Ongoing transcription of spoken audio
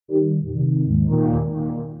Yeah?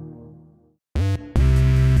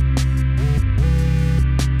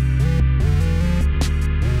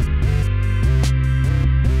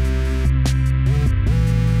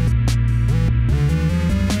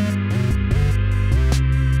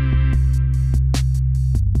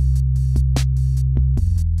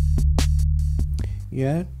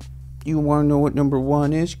 You wanna know what number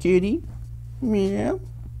 1 is, kitty? Yeah?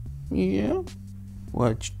 Yeah?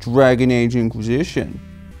 What's Dragon Age Inquisition?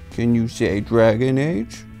 Can you say Dragon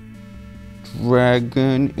Age?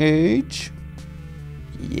 Dragon Age?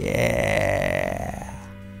 Yeah!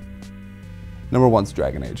 Number 1's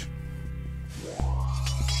Dragon Age.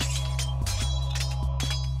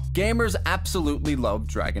 Gamers absolutely loved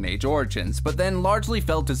Dragon Age Origins, but then largely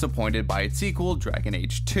felt disappointed by its sequel, Dragon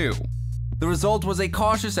Age 2. The result was a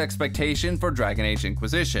cautious expectation for Dragon Age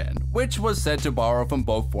Inquisition, which was said to borrow from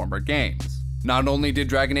both former games. Not only did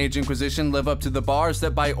Dragon Age Inquisition live up to the bar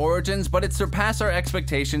set by Origins, but it surpassed our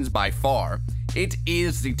expectations by far. It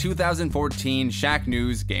is the 2014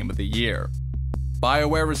 Shacknews Game of the Year.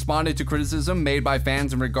 BioWare responded to criticism made by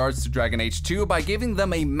fans in regards to Dragon Age 2 by giving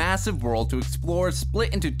them a massive world to explore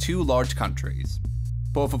split into 2 large countries,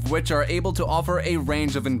 both of which are able to offer a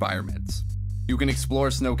range of environments. You can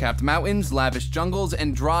explore snow-capped mountains, lavish jungles,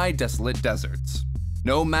 and dry, desolate deserts.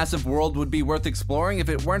 No massive world would be worth exploring if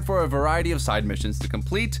it weren't for a variety of side missions to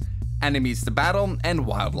complete, enemies to battle, and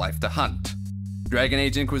wildlife to hunt. Dragon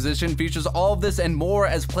Age Inquisition features all of this and more,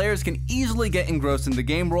 as players can easily get engrossed in the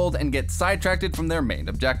game world and get sidetracked from their main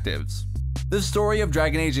objectives. The story of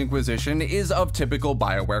Dragon Age Inquisition is of typical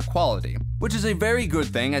BioWare quality, which is a very good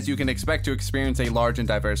thing, as you can expect to experience a large and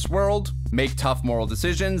diverse world, make tough moral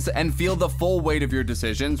decisions, and feel the full weight of your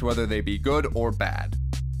decisions, whether they be good or bad.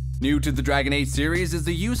 New to the Dragon Age series is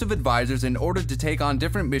the use of advisors in order to take on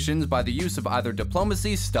different missions by the use of either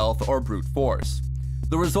diplomacy, stealth, or brute force.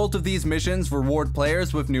 The result of these missions reward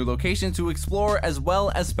players with new locations to explore, as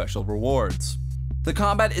well as special rewards. The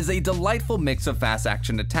combat is a delightful mix of fast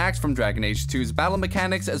action attacks from Dragon Age 2's battle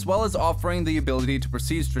mechanics, as well as offering the ability to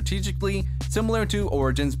proceed strategically, similar to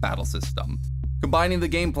Origins' battle system. Combining the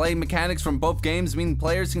gameplay mechanics from both games mean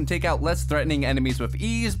players can take out less threatening enemies with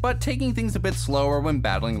ease, but taking things a bit slower when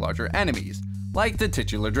battling larger enemies, like the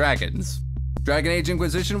titular dragons. Dragon Age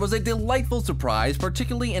Inquisition was a delightful surprise,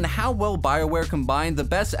 particularly in how well BioWare combined the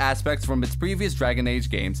best aspects from its previous Dragon Age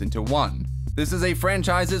games into one. This is a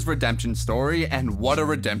franchise's redemption story, and what a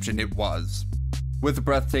redemption it was. With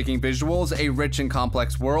breathtaking visuals, a rich and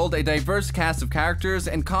complex world, a diverse cast of characters,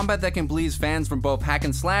 and combat that can please fans from both hack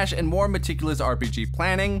and slash and more meticulous RPG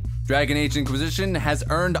planning, Dragon Age Inquisition has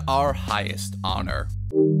earned our highest honor.